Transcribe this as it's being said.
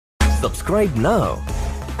Subscribe now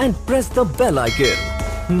and press the bell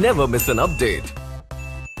icon. Never miss an update.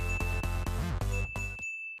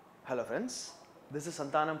 Hello friends, this is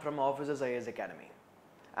Santhanam from Officers IAS Academy,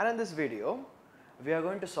 and in this video we are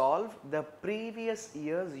going to solve the previous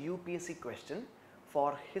year's UPSC question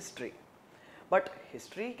for history. But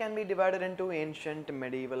history can be divided into ancient,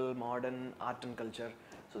 medieval, modern, art and culture.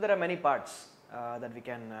 So there are many parts that we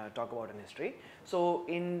can talk about in history. So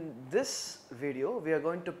in this video we are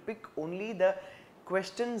going to pick only the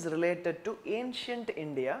questions related to ancient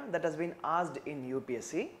India that has been asked in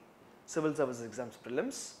UPSC, Civil Service Exams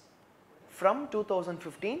Prelims, from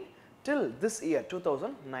 2015 till this year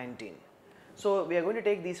 2019. So we are going to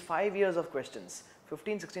take these 5 years of questions,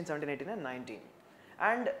 15, 16, 17, 18 and 19,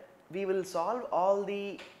 and we will solve all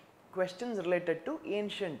the questions related to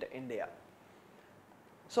ancient India.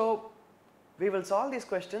 So we will solve these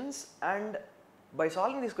questions, and by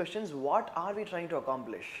solving these questions, what are we trying to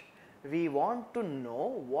accomplish? We want to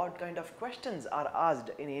know what kind of questions are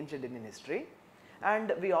asked in ancient Indian history,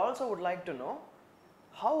 and we also would like to know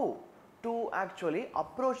how to actually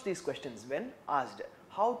approach these questions when asked,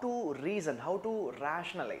 how to reason, how to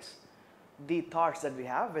rationalize the thoughts that we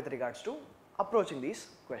have with regards to approaching these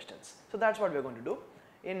questions. So that's what we are going to do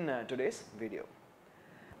in today's video.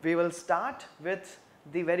 We will start with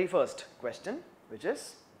the very first question, which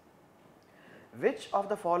is, which of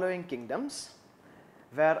the following kingdoms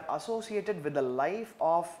were associated with the life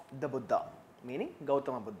of the Buddha, meaning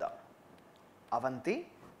Gautama Buddha? Avanti,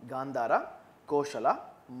 Gandhara, Koshala,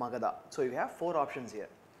 Magadha. So you have 4 options here,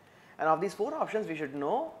 and of these 4 options we should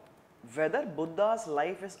know whether Buddha's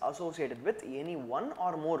life is associated with any one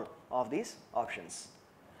or more of these options.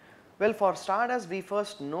 Well, for starters, we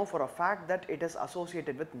first know for a fact that it is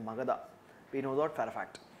associated with Magadha. We know that for a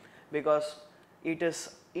fact because it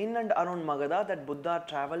is in and around Magadha that Buddha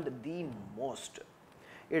travelled the most.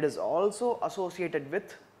 It is also associated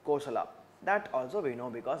with Kosala. That also we know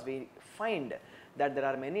because we find that there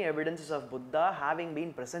are many evidences of Buddha having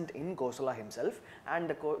been present in Kosala himself, and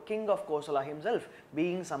the king of Kosala himself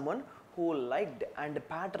being someone who liked and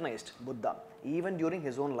patronized Buddha even during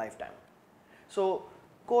his own lifetime. So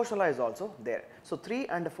Kosala is also there. So 3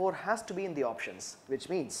 and 4 has to be in the options, which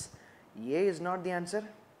means A is not the answer,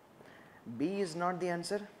 B is not the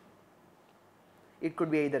answer. It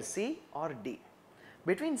could be either C or D.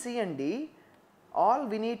 Between C and D, all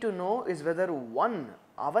we need to know is whether one,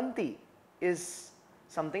 Avanti, is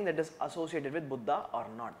something that is associated with Buddha or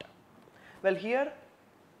not. Well, here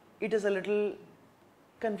it is a little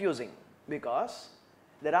confusing because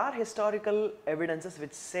there are historical evidences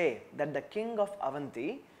which say that the king of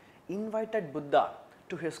Avanti invited Buddha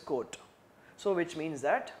to his court. So which means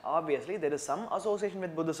that obviously there is some association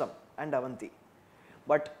with Buddhism and Avanti.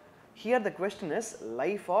 But here the question is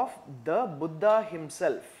life of the Buddha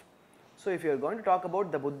himself. So if you are going to talk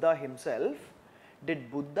about the Buddha himself,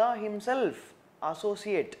 did Buddha himself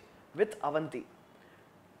associate with Avanti?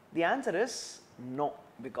 The answer is no,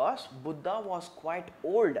 because Buddha was quite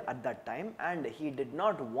old at that time and he did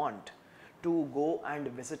not want to go and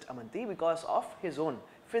visit Avanti because of his own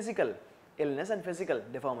physical illness and physical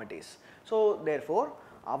deformities. So therefore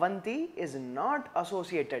Avanti is not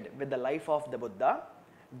associated with the life of the Buddha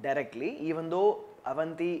directly, even though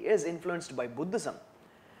Avanti is influenced by Buddhism,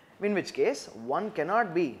 in which case 1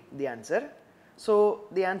 cannot be the answer. So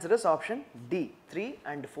the answer is option D, 3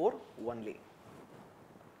 and 4 only.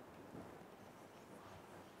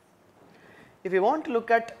 If you want to look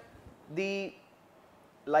at the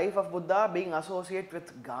life of Buddha being associated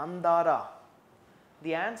with Gandhara,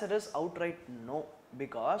 the answer is outright no,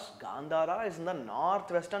 because Gandhara is in the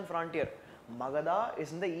northwestern frontier, Magadha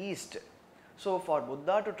is in the east. So for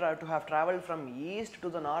Buddha to have travelled from east to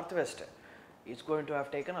the northwest, it's going to have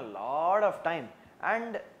taken a lot of time,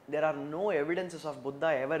 and there are no evidences of Buddha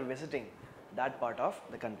ever visiting that part of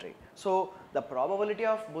the country. So the probability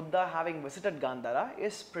of Buddha having visited Gandhara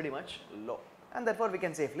is pretty much low, and therefore we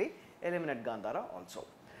can safely eliminate Gandhara also.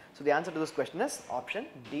 So the answer to this question is option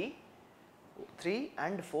D, 3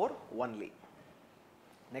 and 4 only.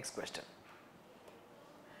 Next question.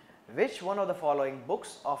 Which one of the following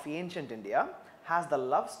books of ancient India has the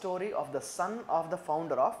love story of the son of the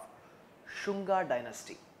founder of Shunga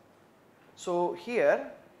dynasty? So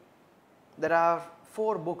here there are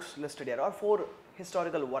 4 books listed here, or 4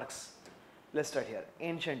 historical works listed here,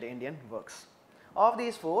 ancient Indian works. Of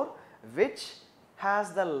these 4, which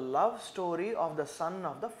has the love story of the son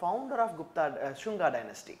of the founder of Shunga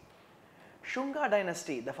dynasty? Shunga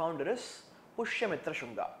dynasty, the founder is Pushyamitra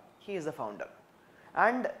Shunga. He is the founder,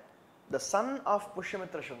 and the son of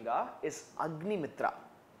Pushyamitra Shunga is Agnimitra.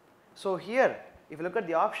 So here if you look at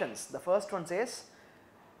the options, the first one says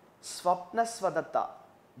Swapnasvadatta,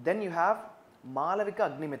 then you have Malavika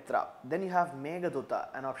Agnimitra, then you have Meghaduta,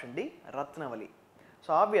 and option D, Ratnavali.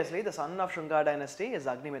 So obviously the son of Shunga dynasty is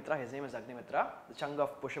Agnimitra, his name is Agnimitra, the chunk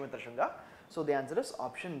of Pushyamitra Shunga. So the answer is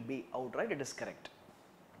option B, outright it is correct.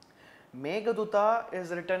 Meghaduta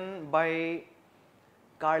is written by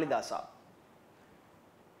Kalidasa.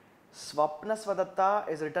 Swapnasvadatta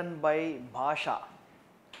is written by Bhasha.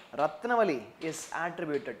 Ratnavali is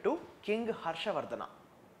attributed to King Harshavardhana.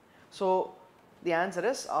 So the answer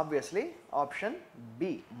is obviously option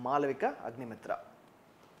B, Malavika Agnimitra.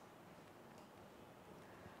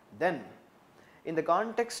 Then, in the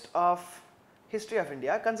context of history of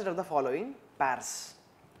India, consider the following pairs.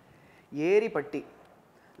 Yeripatti,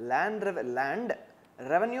 land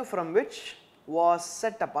revenue from which was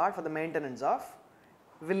set apart for the maintenance of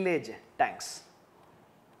village tanks.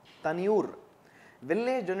 Tanur,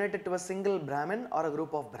 village donated to a single Brahmin or a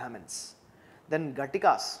group of Brahmins. Then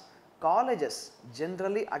Gatikas, colleges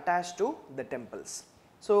generally attached to the temples.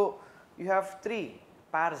 So you have three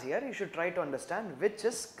pairs here. You should try to understand which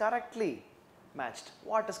is correctly matched.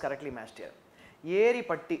 What is correctly matched here?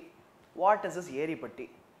 Yeripatti. What is this Yeripatti?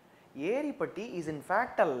 Yeripatti is in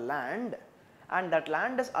fact a land, and that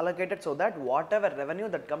land is allocated so that whatever revenue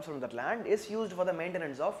that comes from that land is used for the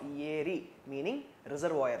maintenance of Yeri, meaning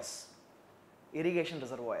reservoirs, irrigation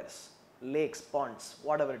reservoirs, lakes, ponds,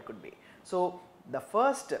 whatever it could be. So the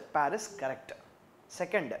first pair is correct.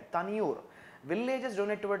 Second, Tanur, villages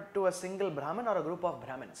donated to a single Brahmin or a group of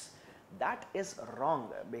Brahmins. That is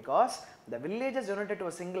wrong, because the villages donated to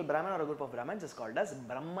a single Brahmin or a group of Brahmins is called as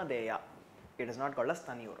Brahmadeya. It is not called as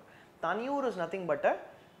Tanur. Tanur is nothing but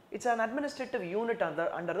it's an administrative unit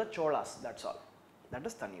under the Cholas, that's all. That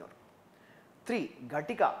is Tanur. 3.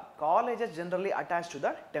 Ghatika, colleges generally attached to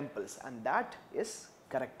the temples, and that is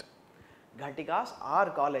correct. Ghatikas are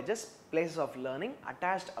colleges, places of learning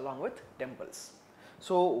attached along with temples.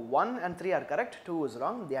 So 1 and 3 are correct, 2 is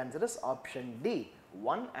wrong. The answer is option D,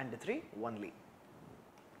 1 and 3 only.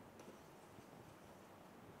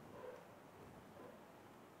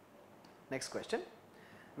 Next question.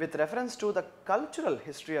 With reference to the cultural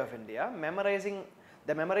history of India,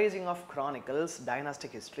 the memorizing of chronicles,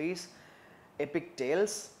 dynastic histories, epic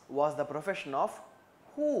tales was the profession of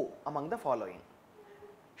who among the following?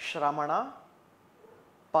 Shramana,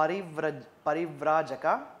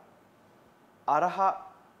 Parivrajaka,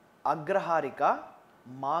 Agraharika,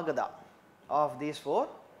 Magadha. Of these four,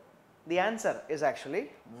 the answer is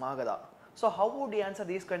actually Magadha. So how would you answer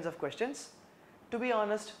these kinds of questions? To be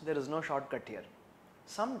honest, there is no shortcut here.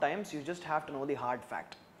 Sometimes you just have to know the hard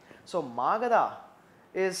fact. So Magadha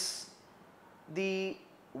is the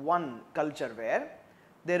one culture where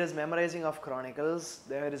there is memorizing of chronicles,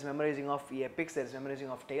 there is memorizing of epics, there is memorizing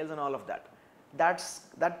of tales and all of that.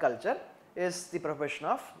 That culture is the profession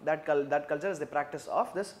of, that culture is the practice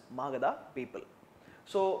of this Magadha people.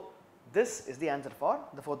 So this is the answer for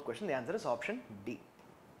the fourth question. The answer is option D.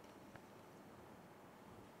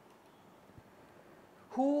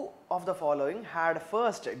 Who of the following had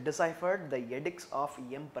first deciphered the edicts of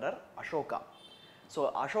Emperor Ashoka?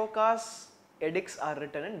 So Ashoka's edicts are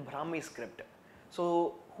written in Brahmi script.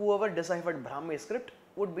 So whoever deciphered Brahmi script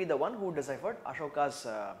would be the one who deciphered Ashoka's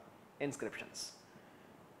inscriptions.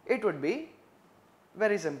 It would be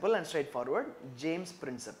very simple and straightforward, James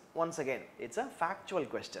Princip. Once again, it's a factual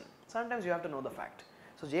question. Sometimes you have to know the fact.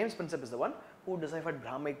 So James Princip is the one who deciphered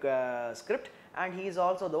Brahmic script, and he is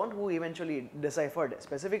also the one who eventually deciphered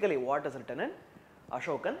specifically what is written in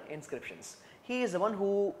Ashokan inscriptions. He is the one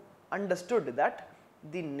who understood that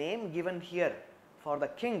the name given here for the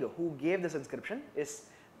king who gave this inscription is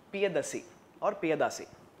Piyadasi or Piyadasi,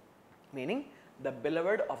 meaning the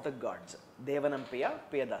beloved of the gods, Devanampiya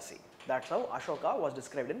Piyadasi. That's how Ashoka was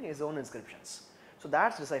described in his own inscriptions. So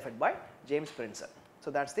that's deciphered by James Princip.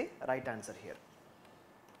 So that's the right answer here.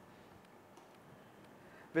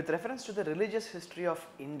 With reference to the religious history of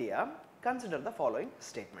India, consider the following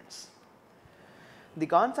statements. The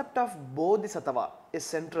concept of Bodhisattva is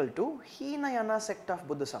central to Hinayana sect of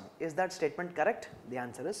Buddhism. Is that statement correct? The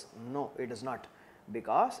answer is no, it is not.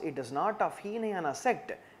 Because it is not of Hinayana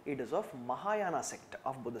sect, it is of Mahayana sect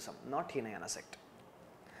of Buddhism, not Hinayana sect.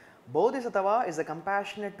 Bodhisattva is a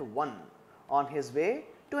compassionate one on his way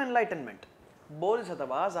to enlightenment.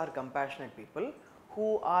 Bodhisattvas are compassionate people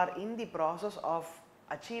who are in the process of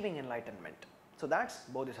achieving enlightenment. So that's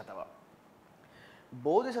Bodhisattva.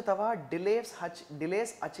 Bodhisattva delays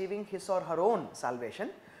achieving his or her own salvation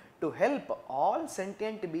to help all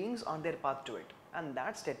sentient beings on their path to it. And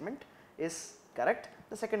that statement is correct.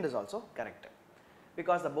 The second is also correct.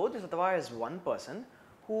 Because the Bodhisattva is one person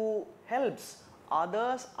who helps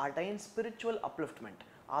others attain spiritual upliftment.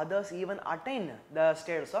 others even attain the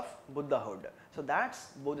status of Buddhahood. So that's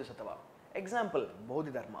Bodhisattva. Example,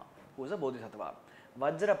 Bodhidharma, who is a Bodhisattva.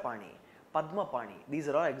 Vajrapani, Padmapani, these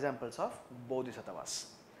are all examples of Bodhisattvas.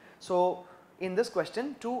 So in this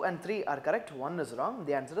question, 2 and 3 are correct, 1 is wrong.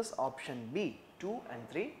 The answer is option B, 2 and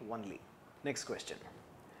 3 only. Next question.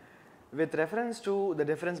 With reference to the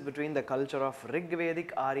difference between the culture of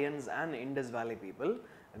Rigvedic Aryans and Indus Valley people,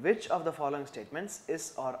 which of the following statements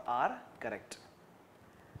is or are correct?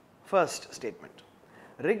 First statement.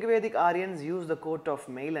 Rigvedic Aryans use the coat of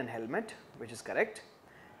mail and helmet, which is correct,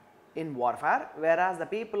 in warfare, whereas the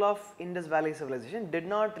people of Indus Valley civilization did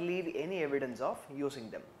not leave any evidence of using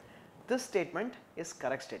them. This statement is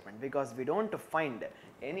correct statement because we don't find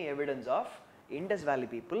any evidence of Indus Valley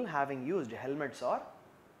people having used helmets or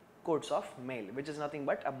coats of mail, which is nothing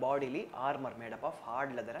but a bodily armor made up of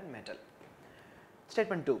hard leather and metal.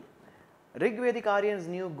 Statement 2. Rigvedic Aryans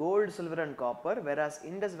knew gold, silver and copper, whereas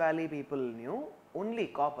Indus Valley people knew only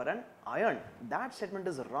copper and iron. That statement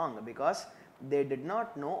is wrong because they did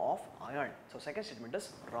not know of iron. So second statement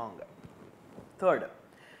is wrong. Third,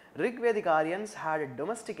 Rigvedic Aryans had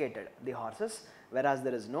domesticated the horses, whereas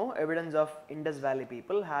there is no evidence of Indus Valley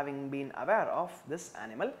people having been aware of this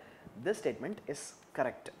animal. This statement is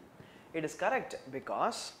correct. It is correct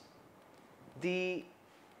because the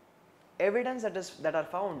evidence that are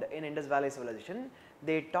found in Indus Valley civilization,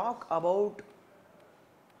 they talk about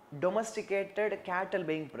domesticated cattle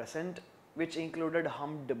being present, which included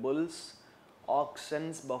humped bulls,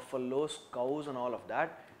 oxen, buffaloes, cows and all of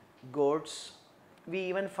that, goats. We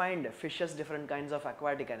even find fishes, different kinds of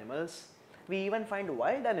aquatic animals. We even find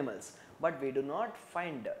wild animals, but we do not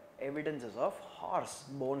find evidences of horse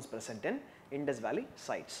bones present in Indus Valley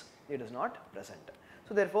sites. It is not present.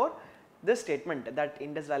 So therefore, this statement that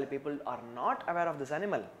Indus Valley people are not aware of this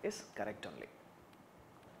animal is correct only.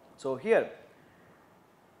 So here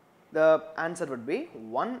the answer would be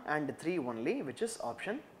 1 and 3 only, which is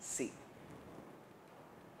option C.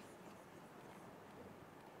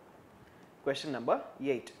 Question number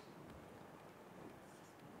 8.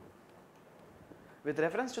 With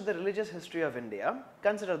reference to the religious history of India,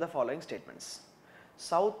 consider the following statements.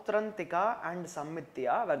 Sautrantika and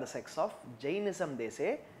Sammitya were the sects of Jainism, they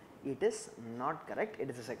say. It is not correct. It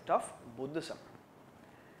is a sect of Buddhism.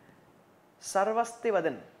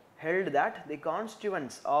 Sarvastivadin held that the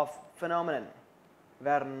constituents of phenomenon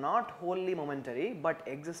were not wholly momentary but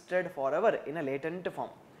existed forever in a latent form.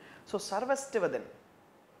 So Sarvastivadin,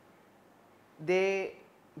 they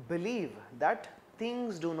believe that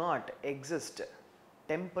things do not exist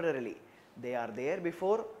temporarily. They are there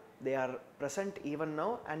before, they are present even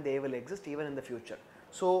now, and they will exist even in the future.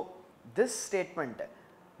 So this statement,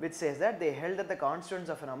 which says that they held that the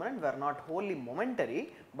constituents of phenomenon were not wholly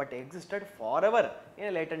momentary but existed forever in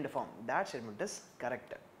a latent form, that statement is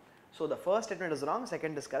correct. So the first statement is wrong,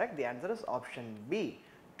 second is correct. The answer is option B,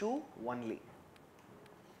 2 only.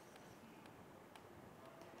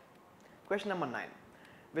 Question number 9.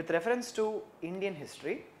 With reference to Indian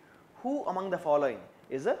history, who among the following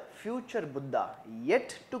is a future Buddha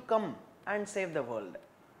yet to come and save the world?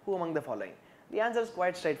 Who among the following? The answer is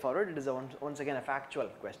quite straightforward. It is once again a factual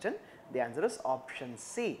question. The answer is option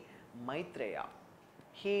C, Maitreya.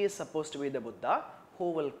 He is supposed to be the Buddha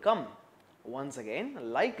who will come once again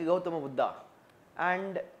like Gautama Buddha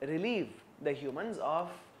and relieve the humans of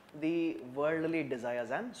the worldly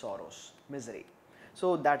desires and sorrows, misery.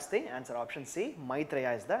 So that's the answer, option C,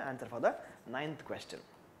 Maitreya is the answer for the 9th question.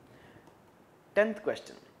 10th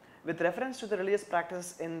question. With reference to the religious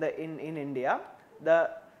practice in India, the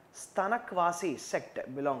Stanakvasi sect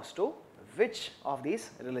belongs to which of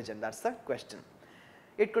these religion? That's the question.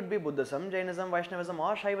 It could be Buddhism, Jainism, Vaishnavism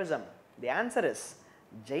or Shaivism. The answer is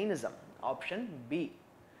Jainism, option B,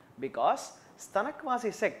 because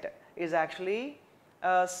Stanakvasi sect is actually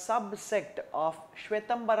a subsect of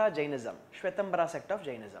Shvetambara Jainism, Shvetambara sect of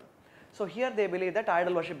Jainism. So here they believe that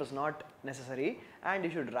idol worship is not necessary and you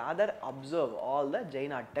should rather observe all the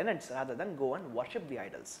Jaina tenets rather than go and worship the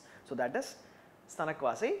idols. So that is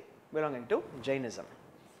Stanakvasi belonging to Jainism.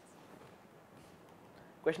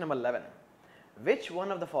 Question number 11. Which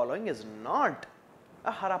one of the following is not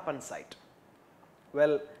a Harappan site?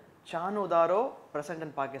 Well, Chanudaro present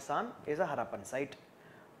in Pakistan is a Harappan site.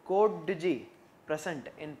 Kot Diji present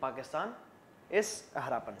in Pakistan is a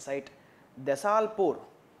Harappan site. Desalpur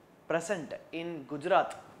present in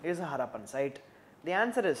Gujarat is a Harappan site. The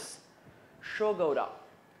answer is Shogaura.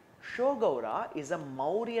 Shogaura is a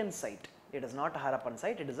Mauryan site. It is not a Harappan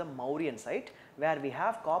site, it is a Mauryan site where we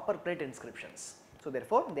have copper plate inscriptions. So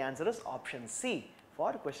therefore, the answer is option C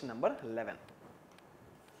for question number 11.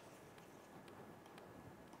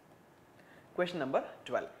 Question number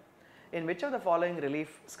 12. In which of the following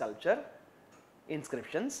relief sculpture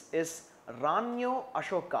inscriptions is Ranyo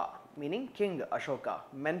Ashoka, meaning King Ashoka,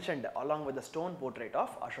 mentioned along with the stone portrait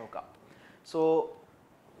of Ashoka? So,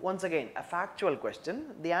 once again a factual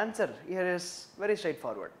question. The answer here is very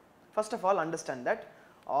straightforward. First of all, understand that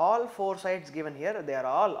all 4 sites given here, they are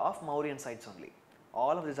all of Mauryan sites only.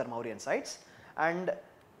 All of these are Mauryan sites, and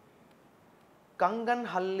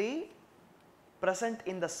Kanganhalli, present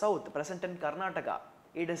in the south, present in Karnataka,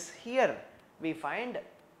 it is here we find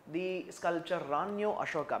the sculpture Ranyo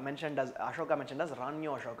Ashoka, mentioned as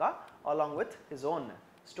Ranyo Ashoka, along with his own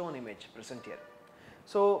stone image present here.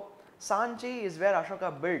 So, Sanchi is where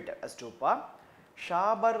Ashoka built a stupa.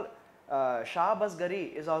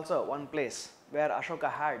 Shahbazgari is also one place where Ashoka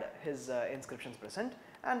had his inscriptions present,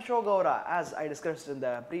 and Shogaura, as I discussed in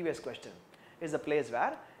the previous question, is the place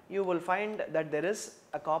where you will find that there is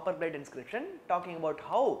a copper plate inscription talking about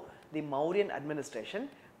how the Mauryan administration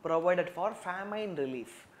provided for famine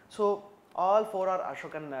relief. So, all 4 are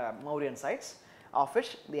Ashokan Mauryan sites, of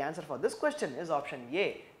which the answer for this question is option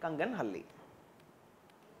A, Kanganhalli.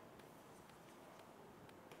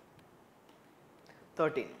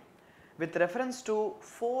 13. With reference to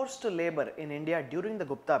forced labor in India during the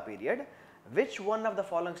Gupta period, which one of the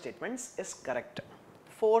following statements is correct?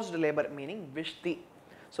 Forced labor meaning Vishti.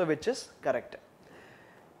 So, which is correct?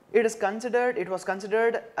 It was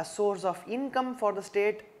considered a source of income for the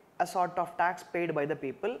state, a sort of tax paid by the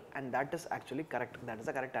people, and that is actually correct. That is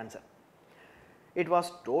the correct answer. It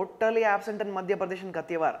was totally absent in Madhya Pradesh and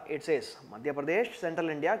Kathiawar. It says Madhya Pradesh, Central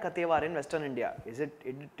India, Kathiawar in Western India.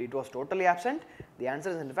 It was totally absent? The answer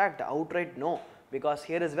is in fact outright no, because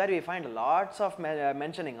here is where we find lots of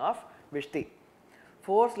mentioning of Vishti.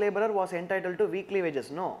 Forced laborer was entitled to weekly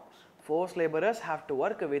wages. No. Forced laborers have to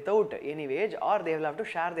work without any wage, or they will have to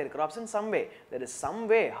share their crops in some way. There is some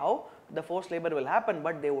way how the forced labor will happen,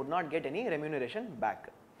 but they would not get any remuneration back.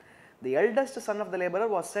 The eldest son of the laborer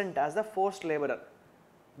was sent as the forced laborer.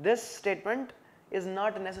 This statement is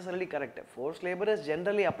not necessarily correct. Forced labor is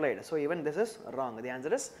generally applied. So, even this is wrong. The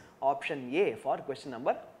answer is option A for question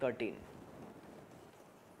number 13.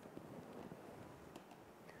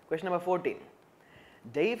 Question number 14.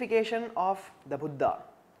 Deification of the Buddha,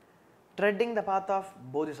 treading the path of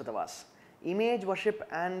Bodhisattvas, image worship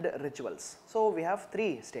and rituals. So, we have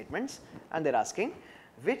 3 statements and they are asking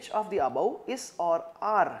which of the above is or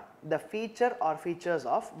are the feature or features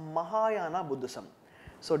of Mahayana Buddhism.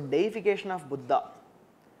 So, deification of Buddha,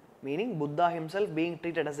 meaning Buddha himself being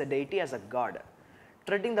treated as a deity, as a god,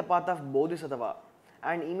 treading the path of Bodhisattva,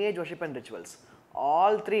 and image worship and rituals.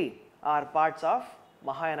 All 3 are parts of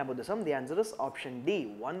Mahayana Buddhism. The answer is option D,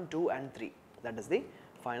 1, 2 and 3. That is the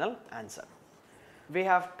final answer. We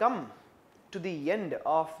have come to the end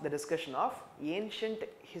of the discussion of ancient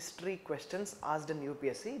history questions asked in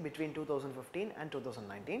UPSC between 2015 and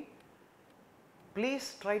 2019.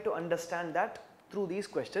 Please try to understand that through these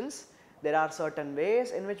questions there are certain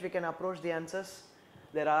ways in which we can approach the answers.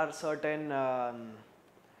 There are certain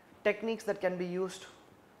techniques that can be used.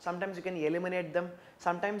 Sometimes you can eliminate them,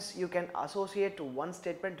 sometimes you can associate one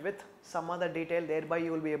statement with some other detail, thereby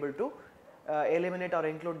you will be able to eliminate or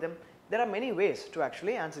include them. There are many ways to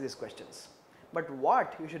actually answer these questions. But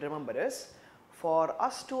what you should remember is, for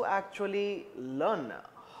us to actually learn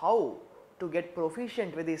how to get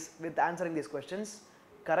proficient with answering these questions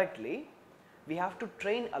correctly, we have to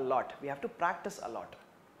train a lot, we have to practice a lot.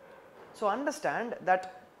 So, understand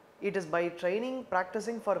that it is by training,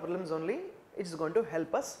 practicing for prelims only, it is going to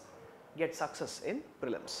help us get success in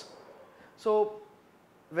prelims. So,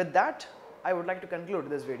 with that I would like to conclude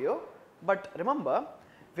this video, but remember,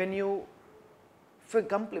 when you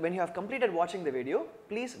have completed watching the video,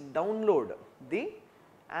 please download the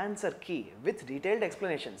answer key with detailed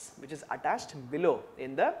explanations, which is attached below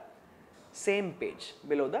in the same page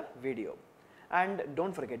below the video. And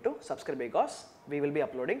don't forget to subscribe, because we will be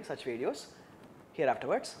uploading such videos here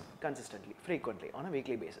afterwards consistently, frequently, on a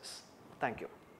weekly basis. Thank you.